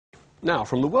Now,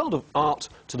 from the world of art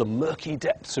to the murky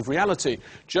depths of reality,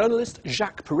 journalist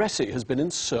Jacques Peretti has been in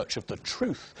search of the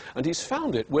truth, and he's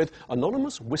found it with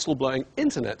anonymous whistleblowing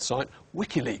internet site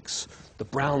Wikileaks, the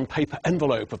brown paper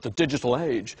envelope of the digital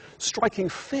age, striking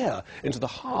fear into the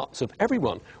hearts of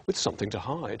everyone with something to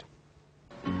hide.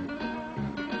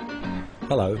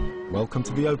 Hello, welcome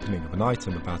to the opening of an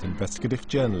item about investigative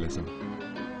journalism.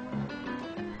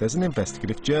 There's an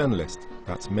investigative journalist,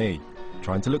 that's me,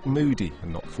 trying to look moody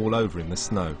and not fall over in the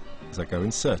snow as I go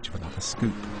in search of another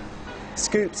scoop.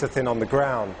 Scoops are thin on the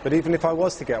ground, but even if I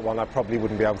was to get one, I probably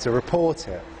wouldn't be able to report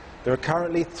it. There are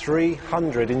currently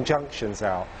 300 injunctions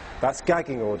out. That's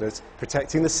gagging orders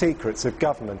protecting the secrets of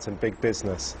government and big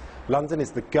business. London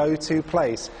is the go-to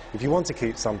place if you want to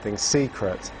keep something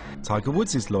secret. Tiger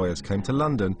Woods' lawyers came to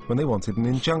London when they wanted an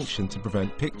injunction to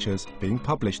prevent pictures being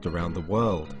published around the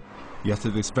world. Yet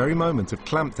at this very moment of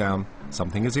clampdown,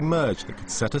 something has emerged that could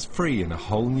set us free in a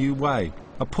whole new way.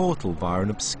 A portal via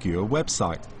an obscure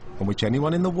website on which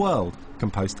anyone in the world can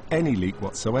post any leak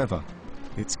whatsoever.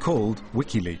 It's called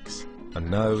Wikileaks, and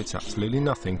no, it's absolutely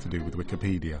nothing to do with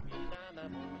Wikipedia.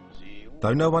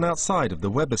 Though no one outside of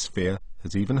the Webosphere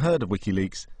has even heard of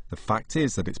Wikileaks, the fact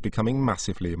is that it's becoming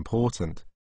massively important,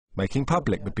 making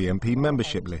public the BNP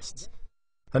membership lists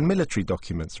and military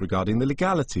documents regarding the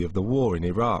legality of the war in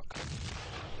Iraq.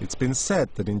 It's been said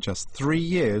that in just 3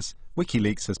 years,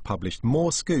 Wikileaks has published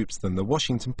more scoops than the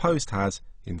Washington Post has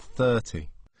in 30.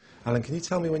 Alan, can you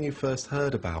tell me when you first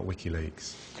heard about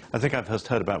Wikileaks? I think I first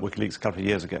heard about Wikileaks a couple of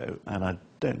years ago, and I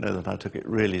don't know that I took it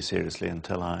really seriously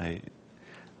until I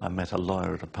met a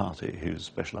lawyer at a party who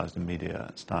specialised in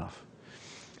media stuff.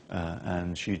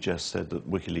 And she just said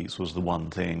that Wikileaks was the one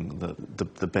thing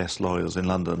that the best lawyers in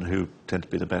London, who tend to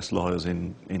be the best lawyers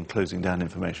in closing down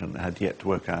information, had yet to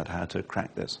work out how to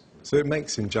crack this. So it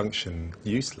makes injunction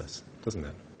useless, doesn't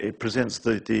it? It presents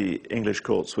the English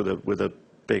courts with a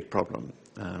big problem.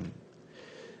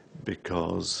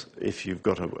 Because if you've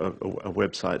got a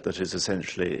website that is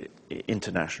essentially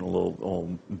international or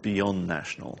beyond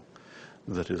national,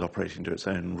 that is operating to its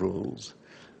own rules,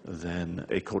 then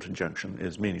a court injunction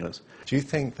is meaningless. Do you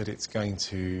think that it's going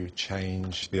to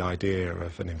change the idea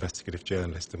of an investigative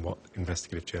journalist and what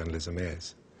investigative journalism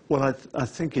is? Well, I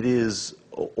think it is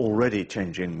already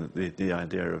changing the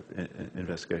idea of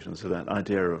investigation. So that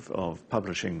idea of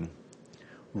publishing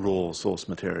raw source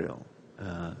material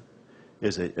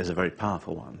is a very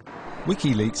powerful one.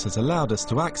 Wikileaks has allowed us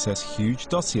to access huge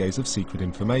dossiers of secret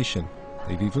information.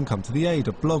 They've even come to the aid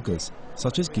of bloggers,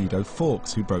 such as Guido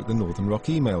Fawkes, who broke the Northern Rock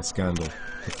email scandal,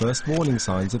 the first warning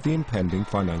signs of the impending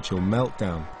financial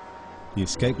meltdown. He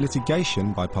escaped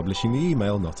litigation by publishing the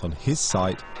email not on his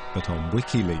site, but on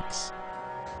Wikileaks.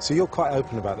 So you're quite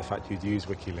open about the fact you'd use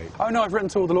Wikileaks? Oh no, I've written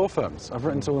to all the law firms. I've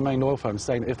written to all the main law firms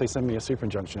saying that if they send me a super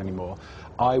injunction anymore,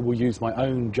 I will use my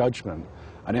own judgment,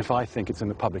 and if I think it's in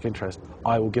the public interest,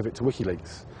 I will give it to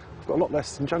Wikileaks. I've got a lot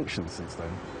less injunctions since then.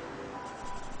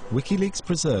 Wikileaks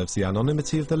preserves the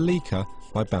anonymity of the leaker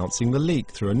by bouncing the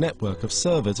leak through a network of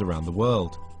servers around the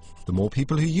world. The more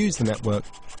people who use the network,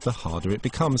 the harder it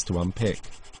becomes to unpick.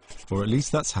 Or at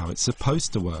least that's how it's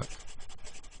supposed to work.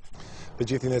 But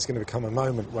do you think there's going to become a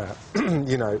moment where,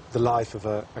 you know, the life of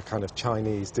a kind of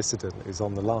Chinese dissident is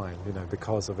on the line, you know,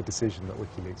 because of a decision that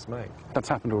Wikileaks make? That's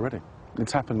happened already.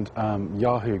 It's happened.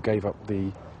 Yahoo gave up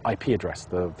the IP address,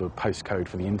 the postcode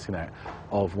for the internet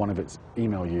of one of its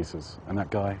email users, and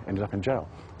that guy ended up in jail.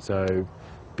 So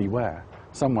beware.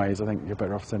 Some ways I think you're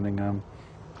better off sending a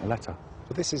letter.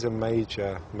 But this is a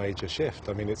major shift.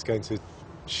 I mean, it's going to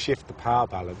shift the power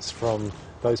balance from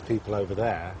those people over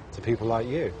there to people like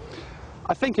you.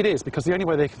 I think it is, because the only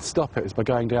way they can stop it is by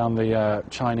going down the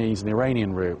Chinese and the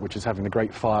Iranian route, which is having the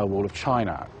Great Firewall of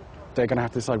China. They're going to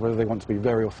have to decide whether they want to be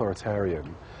very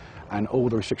authoritarian, and all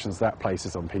the restrictions that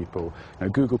places on people. You know,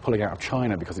 Google pulling out of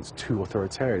China because it's too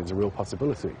authoritarian is a real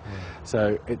possibility.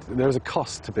 So there's a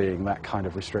cost to being that kind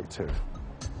of restrictive.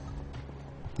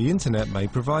 The internet may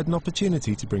provide an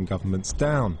opportunity to bring governments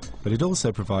down, but it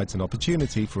also provides an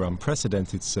opportunity for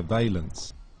unprecedented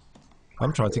surveillance.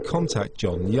 I'm trying to contact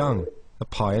John Young, a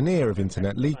pioneer of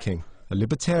internet leaking, a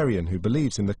libertarian who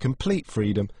believes in the complete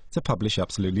freedom to publish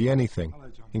absolutely anything,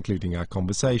 including our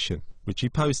conversation, which he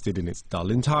posted in its dull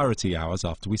entirety hours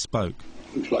after we spoke.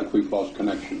 Looks like we've lost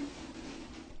connection.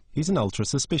 He's an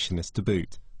ultra-suspicionist to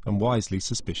boot, and wisely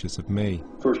suspicious of me.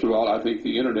 First of all, I think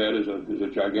the internet is a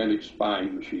gigantic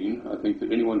spying machine. I think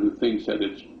that anyone who thinks that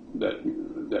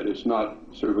it's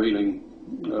not surveilling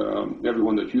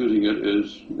everyone that's using it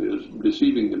is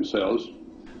deceiving themselves.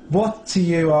 What to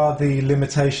you are the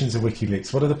limitations of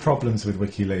Wikileaks? What are the problems with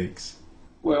Wikileaks?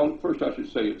 Well, first I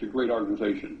should say it's a great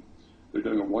organization. They're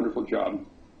doing a wonderful job.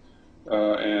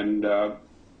 And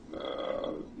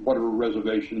whatever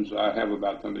reservations I have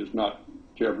about them is not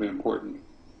terribly important.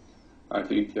 I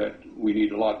think that we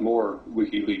need a lot more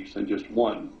WikiLeaks than just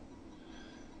one.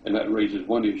 And that raises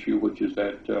one issue, which is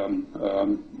that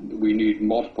we need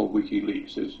multiple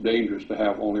WikiLeaks. It's dangerous to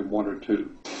have only one or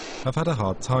two. I've had a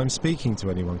hard time speaking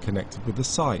to anyone connected with the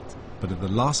site, but at the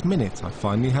last minute I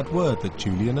finally had word that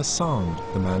Julian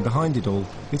Assange, the man behind it all,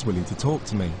 is willing to talk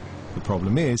to me. The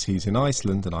problem is he's in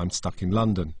Iceland and I'm stuck in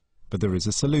London. But there is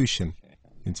a solution.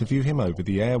 Interview him over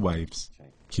the airwaves.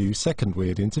 Cue second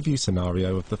weird interview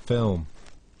scenario of the film.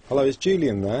 Hello, is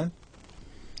Julian there?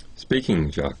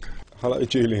 Speaking, Jacques. Hello,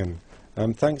 Julian.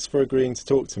 Thanks for agreeing to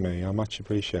talk to me. I much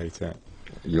appreciate it.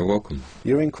 You're welcome.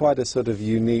 You're in quite a sort of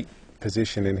unique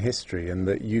position in history in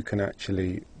that you can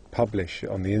actually publish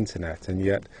on the internet, and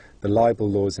yet the libel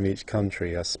laws in each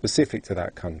country are specific to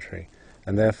that country,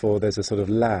 and therefore there's a sort of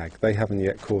lag. They haven't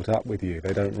yet caught up with you.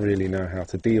 They don't really know how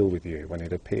to deal with you when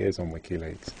it appears on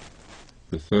WikiLeaks.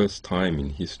 The first time in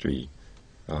history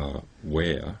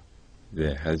where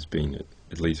there has been,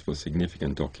 at least for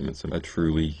significant documents, a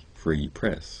truly free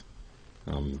press.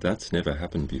 That's never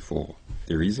happened before.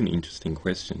 There is an interesting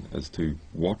question as to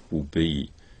what will be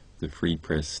the free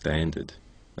press standard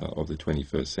of the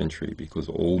 21st century, because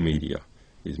all media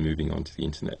is moving onto the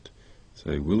internet.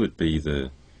 So will it be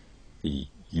the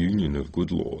union of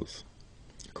good laws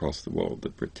across the world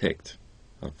that protect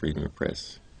freedom of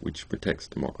press, which protects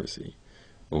democracy,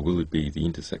 or will it be the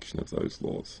intersection of those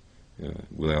laws?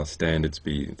 Will our standards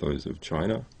be those of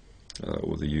China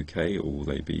or the UK, or will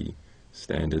they be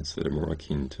standards that are more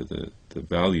akin to the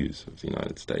values of the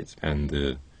United States and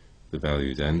the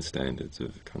values and standards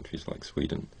of countries like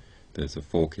Sweden? There's a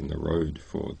fork in the road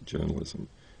for journalism,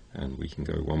 and we can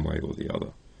go one way or the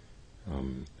other.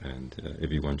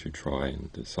 Everyone should try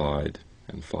and decide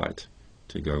and fight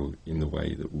to go in the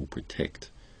way that will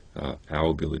protect our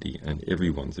ability and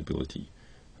everyone's ability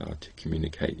to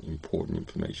communicate important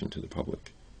information to the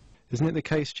public. Isn't it the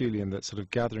case, Julian, that sort of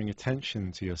gathering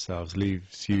attention to yourselves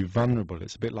leaves you vulnerable?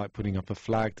 It's a bit like putting up a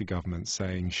flag to government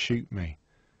saying, shoot me.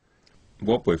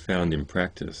 What we've found in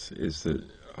practice is that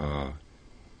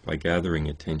by gathering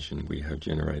attention we have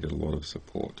generated a lot of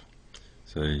support.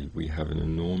 So we have an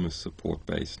enormous support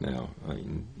base now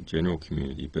in the general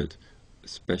community, but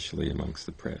especially amongst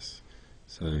the press.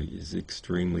 So it's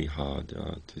extremely hard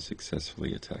to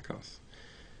successfully attack us.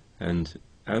 And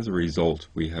as a result,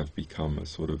 we have become a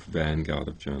sort of vanguard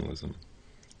of journalism.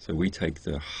 So we take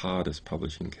the hardest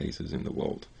publishing cases in the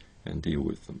world and deal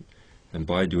with them. And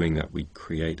by doing that, we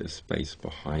create a space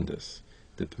behind us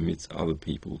that permits other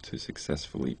people to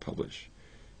successfully publish.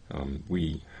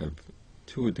 We have,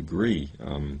 to a degree,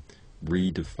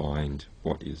 redefined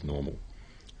what is normal.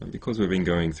 And because we've been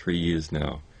going 3 years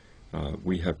now,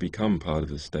 we have become part of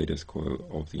the status quo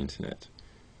of the internet.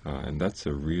 And that's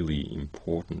a really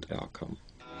important outcome.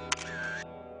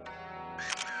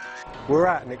 We're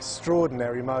at an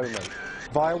extraordinary moment.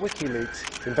 Via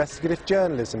WikiLeaks, investigative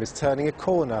journalism is turning a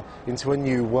corner into a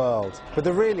new world. But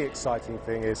the really exciting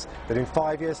thing is that in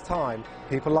 5 years' time,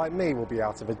 people like me will be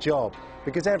out of a job,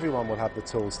 because everyone will have the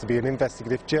tools to be an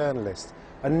investigative journalist,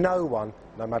 and no one,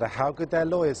 no matter how good their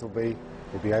lawyers will be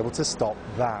able to stop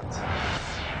that.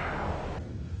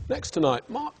 Next tonight,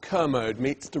 Mark Kermode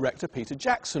meets director Peter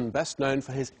Jackson, best known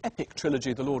for his epic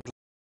trilogy The Lord